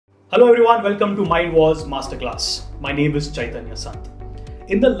Hello everyone, welcome to Mind Wars Masterclass. My name is Chaitanya Sant.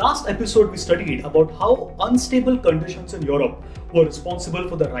 In the last episode, we studied about how unstable conditions in Europe were responsible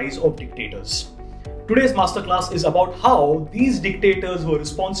for the rise of dictators. Today's masterclass is about how these dictators were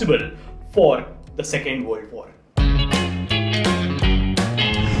responsible for the Second World War.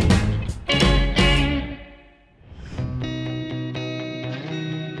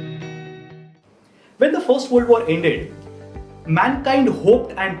 When the First World War ended, mankind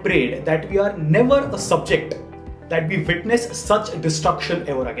hoped and prayed that we are never a subject, that we witness such destruction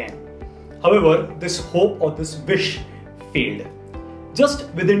ever again. However, this hope or this wish failed. Just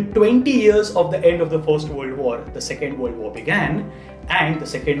within 20 years of the end of the First World War, the Second World War began, and the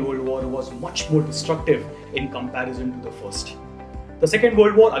Second World War was much more destructive in comparison to the first. The Second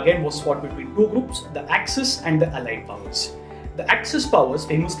World War again was fought between two groups, the Axis and the Allied powers. The Axis powers,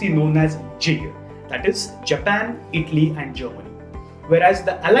 famously known as JIG, that is Japan, Italy and Germany. Whereas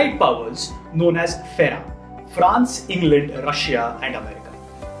the Allied powers known as FERA, France, England, Russia and America.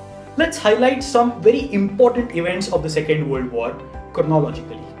 Let's highlight some very important events of the Second World War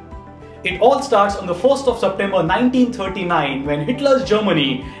chronologically. It all starts on the 1st of September 1939 when Hitler's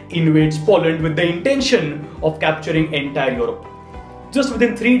Germany invades Poland with the intention of capturing entire Europe. Just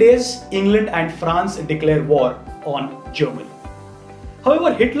within 3 days, England and France declare war on Germany.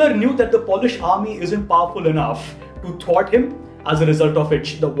 However, Hitler knew that the Polish army isn't powerful enough to thwart him, as a result of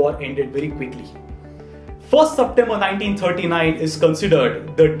which the war ended very quickly. 1st September 1939 is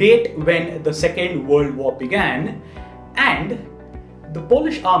considered the date when the Second World War began, and the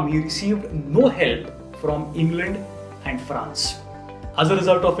Polish army received no help from England and France. As a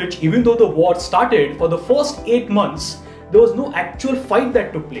result of which, even though the war started, for the first 8 months, there was no actual fight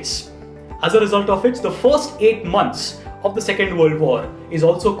that took place. As a result of which, the first 8 months of the Second World War is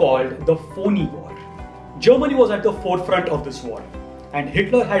also called the phony war. Germany was at the forefront of this war, and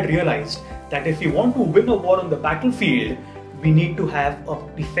Hitler had realized that if we want to win a war on the battlefield, we need to have an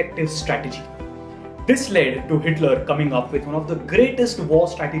effective strategy. This led to Hitler coming up with one of the greatest war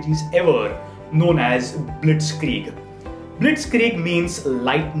strategies ever, known as Blitzkrieg. Blitzkrieg means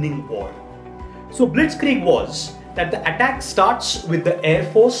lightning war. So Blitzkrieg was that the attack starts with the Air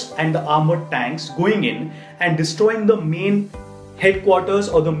Force and the armored tanks going in and destroying the main headquarters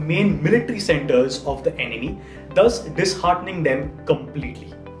or the main military centers of the enemy, thus disheartening them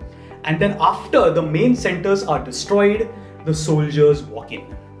completely. And then after the main centers are destroyed, the soldiers walk in.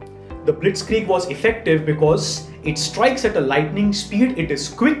 The Blitzkrieg was effective because it strikes at a lightning speed, it is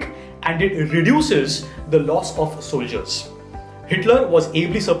quick, and it reduces the loss of soldiers. Hitler was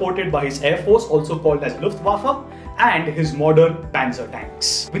ably supported by his air force, also called as Luftwaffe, and his modern panzer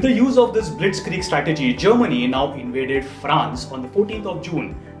tanks. With the use of this Blitzkrieg strategy, Germany now invaded France on the 14th of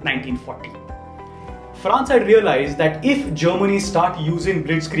June 1940. France had realized that if Germany start using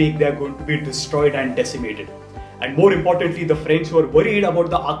Blitzkrieg, they are going to be destroyed and decimated. And more importantly, the French were worried about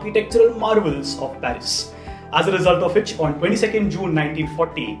the architectural marvels of Paris. As a result of which, on 22nd June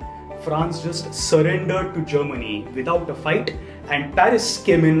 1940, France just surrendered to Germany without a fight, and Paris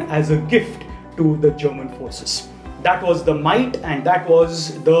came in as a gift to the German forces. That was the might and that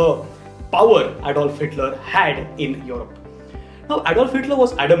was the power Adolf Hitler had in Europe. Now, Adolf Hitler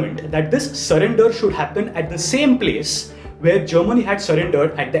was adamant that this surrender should happen at the same place where Germany had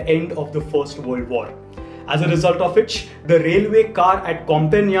surrendered at the end of the First World War. As a result of which, the railway car at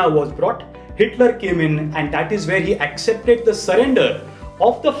Compiègne was brought, Hitler came in, and that is where he accepted the surrender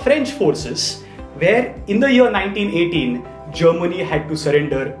of the French forces, where in the year 1918, Germany had to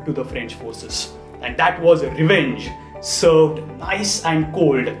surrender to the French forces. And that was revenge served nice and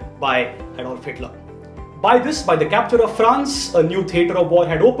cold by Adolf Hitler. By the capture of France, a new theatre of war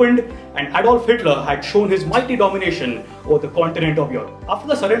had opened, and Adolf Hitler had shown his mighty domination over the continent of Europe. After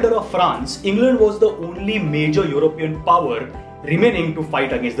the surrender of France, England was the only major European power remaining to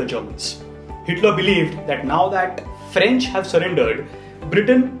fight against the Germans. Hitler believed that now that French have surrendered,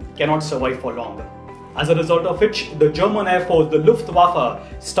 Britain cannot survive for long. As a result of which, the German Air Force, the Luftwaffe,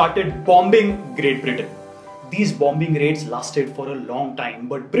 started bombing Great Britain. These bombing raids lasted for a long time,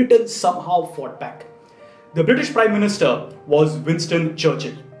 but Britain somehow fought back. The British Prime Minister was Winston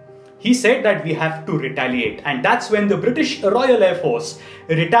Churchill. He said that we have to retaliate, and that's when the British Royal Air Force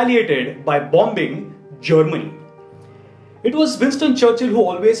retaliated by bombing Germany. It was Winston Churchill who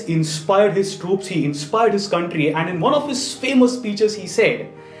always inspired his troops, he inspired his country, and in one of his famous speeches he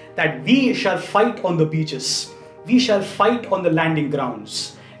said that we shall fight on the beaches, we shall fight on the landing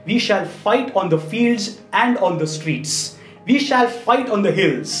grounds, we shall fight on the fields and on the streets, we shall fight on the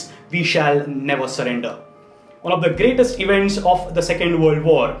hills, we shall never surrender. One of the greatest events of the Second World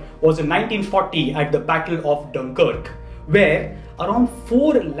War was in 1940 at the Battle of Dunkirk, where around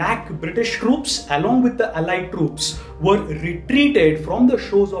 4 lakh British troops along with the Allied troops were retreated from the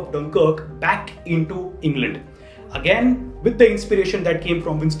shores of Dunkirk back into England. Again, with the inspiration that came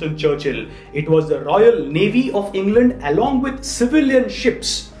from Winston Churchill, it was the Royal Navy of England along with civilian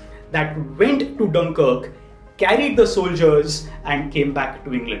ships that went to Dunkirk, carried the soldiers and came back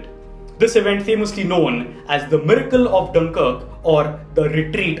to England. This event famously known as the Miracle of Dunkirk or the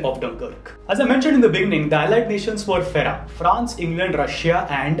Retreat of Dunkirk. As I mentioned in the beginning, the Allied nations were FERA, France, England, Russia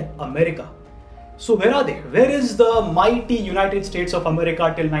and America. So where are they? Where is the mighty United States of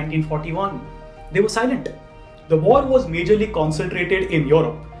America till 1941? They were silent. The war was majorly concentrated in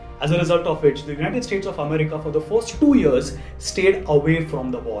Europe, as a result of which the United States of America for the first 2 years stayed away from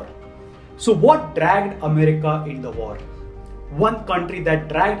the war. So what dragged America in the war? One country that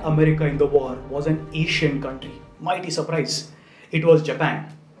dragged America in the war was an Asian country. Mighty surprise. It was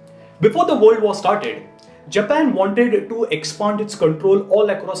Japan. Before the World War started, Japan wanted to expand its control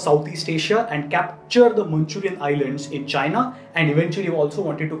all across Southeast Asia and capture the Manchurian Islands in China, and eventually also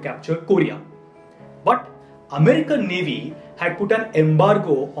wanted to capture Korea. But American Navy had put an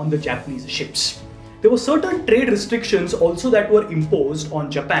embargo on the Japanese ships. There were certain trade restrictions also that were imposed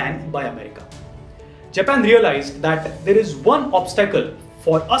on Japan by America. Japan realized that there is one obstacle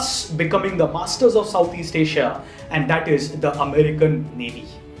for us becoming the masters of Southeast Asia, and that is the American Navy.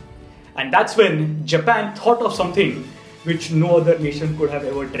 And that's when Japan thought of something which no other nation could have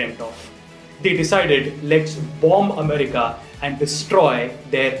ever dreamt of. They decided, let's bomb America and destroy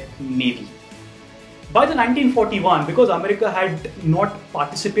their navy. By the 1941, because America had not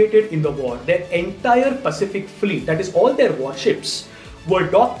participated in the war, their entire Pacific fleet, that is all their warships, were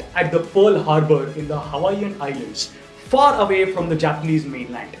docked at the Pearl Harbor in the Hawaiian Islands, far away from the Japanese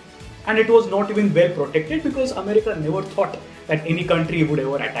mainland. And it was not even well protected because America never thought that any country would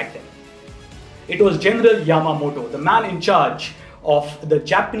ever attack them. It was General Yamamoto, the man in charge of the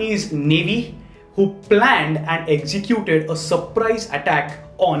Japanese Navy, who planned and executed a surprise attack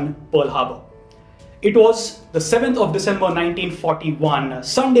on Pearl Harbor. It was the 7th of December 1941,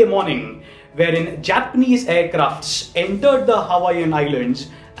 Sunday morning, wherein Japanese aircrafts entered the Hawaiian Islands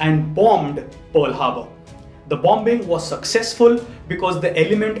and bombed Pearl Harbor. The bombing was successful because the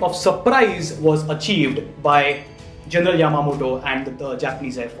element of surprise was achieved by General Yamamoto and the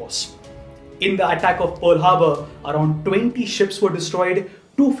Japanese Air Force. In the attack of Pearl Harbor, around 20 ships were destroyed,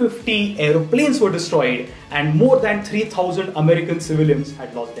 250 aeroplanes were destroyed, and more than 3,000 American civilians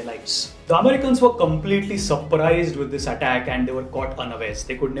had lost their lives. The Americans were completely surprised with this attack and they were caught unawares.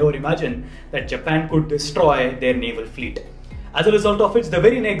 They could never imagine that Japan could destroy their naval fleet. As a result of which, the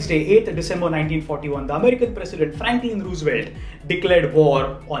very next day, 8th December 1941, the American President Franklin Roosevelt declared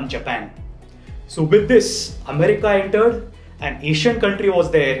war on Japan. So with this, America entered, an Asian country was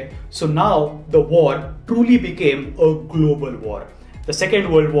there, so now the war truly became a global war. The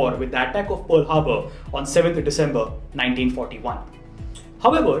Second World War with the attack of Pearl Harbor on 7th December 1941.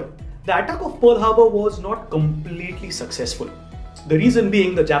 However, the attack of Pearl Harbor was not completely successful. The reason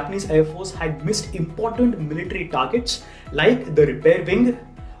being the Japanese Air Force had missed important military targets like the repair wing,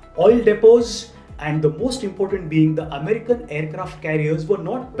 oil depots, and the most important being the American aircraft carriers were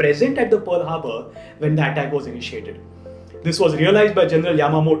not present at the Pearl Harbor when the attack was initiated. This was realized by General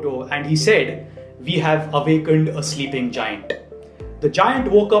Yamamoto and he said, "We have awakened a sleeping giant." The giant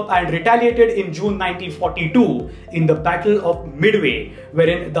woke up and retaliated in June 1942 in the Battle of Midway,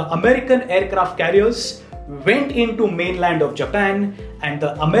 wherein the American aircraft carriers went into mainland of Japan and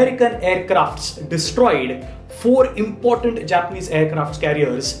the American aircrafts destroyed 4 important Japanese aircraft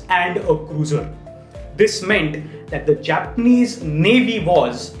carriers and a cruiser. This meant that the Japanese Navy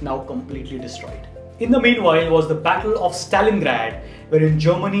was now completely destroyed. In the meanwhile was the Battle of Stalingrad, wherein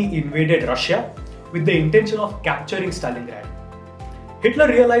Germany invaded Russia with the intention of capturing Stalingrad. Hitler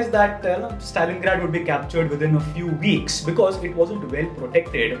realized that Stalingrad would be captured within a few weeks because it wasn't well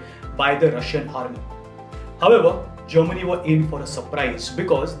protected by the Russian army. However, Germany were in for a surprise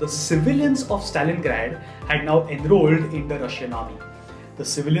because the civilians of Stalingrad had now enrolled in the Russian army. The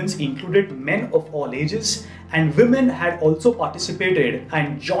civilians included men of all ages, and women had also participated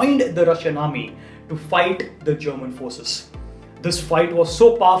and joined the Russian army to fight the German forces. This fight was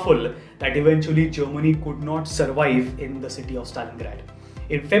so powerful that eventually Germany could not survive in the city of Stalingrad.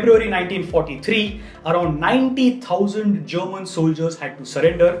 In February 1943, around 90,000 German soldiers had to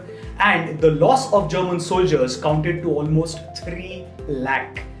surrender, and the loss of German soldiers counted to almost 3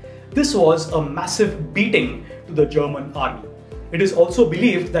 lakh. This was a massive beating to the German army. It is also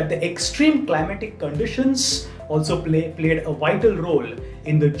believed that the extreme climatic conditions also played a vital role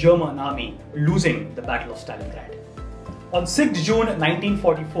in the German army losing the Battle of Stalingrad. On 6 June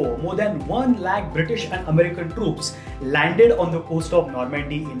 1944, more than 1 lakh British and American troops landed on the coast of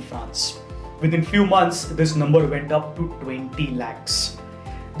Normandy in France. Within few months, this number went up to 20 lakhs.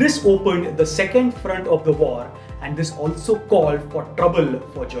 This opened the second front of the war, and this also called for trouble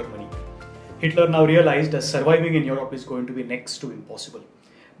for Germany. Hitler now realized that surviving in Europe is going to be next to impossible.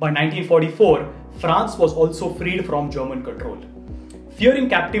 By 1944, France was also freed from German control. Fearing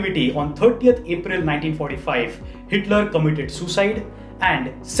captivity, on 30th April 1945, Hitler committed suicide, and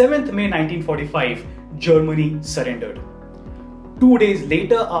 7th May 1945, Germany surrendered. 2 days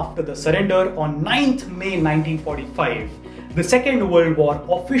later after the surrender, on 9th May 1945, the Second World War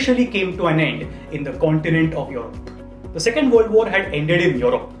officially came to an end in the continent of Europe. The Second World War had ended in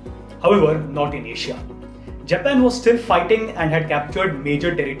Europe, however, not in Asia. Japan was still fighting and had captured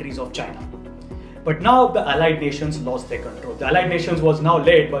major territories of China. But now the Allied nations lost their control. The Allied nations was now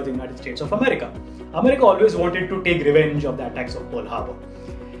led by the United States of America. America always wanted to take revenge of the attacks of Pearl Harbor.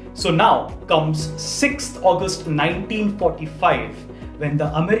 So now comes 6th August 1945, when the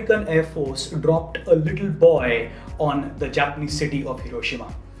American Air Force dropped a little boy on the Japanese city of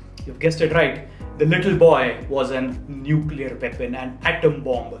Hiroshima. You've guessed it right, the little boy was a nuclear weapon, an atom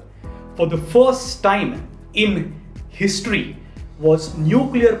bomb. For the first time in history, was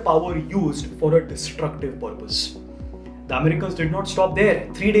nuclear power used for a destructive purpose. The Americans did not stop there.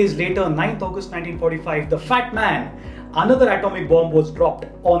 3 days later, 9th August 1945, the Fat Man, another atomic bomb was dropped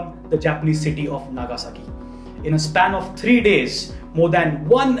on the Japanese city of Nagasaki. In a span of 3 days, more than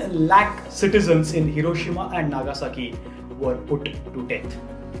 1 lakh citizens in Hiroshima and Nagasaki were put to death.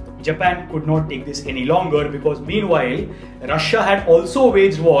 Japan could not take this any longer because meanwhile, Russia had also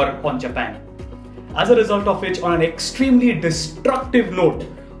waged war on Japan. As a result of which, on an extremely destructive note,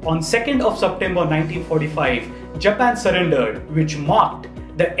 on 2nd of September 1945, Japan surrendered, which marked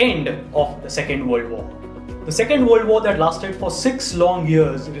the end of the Second World War. The Second World War that lasted for 6 long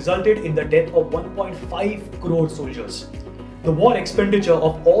years resulted in the death of 1.5 crore soldiers. The war expenditure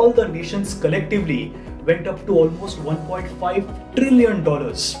of all the nations collectively went up to almost $1.5 trillion.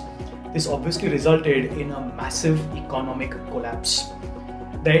 This obviously resulted in a massive economic collapse.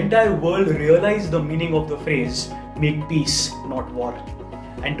 The entire world realized the meaning of the phrase, "Make peace, not war."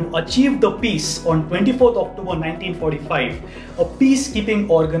 And to achieve the peace, on 24th October 1945, a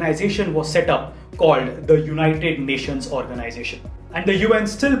peacekeeping organization was set up called the United Nations Organization. And the UN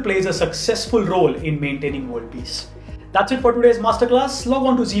still plays a successful role in maintaining world peace. That's it for today's masterclass. Log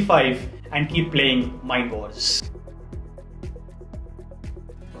on to Z5 and keep playing Mind Wars.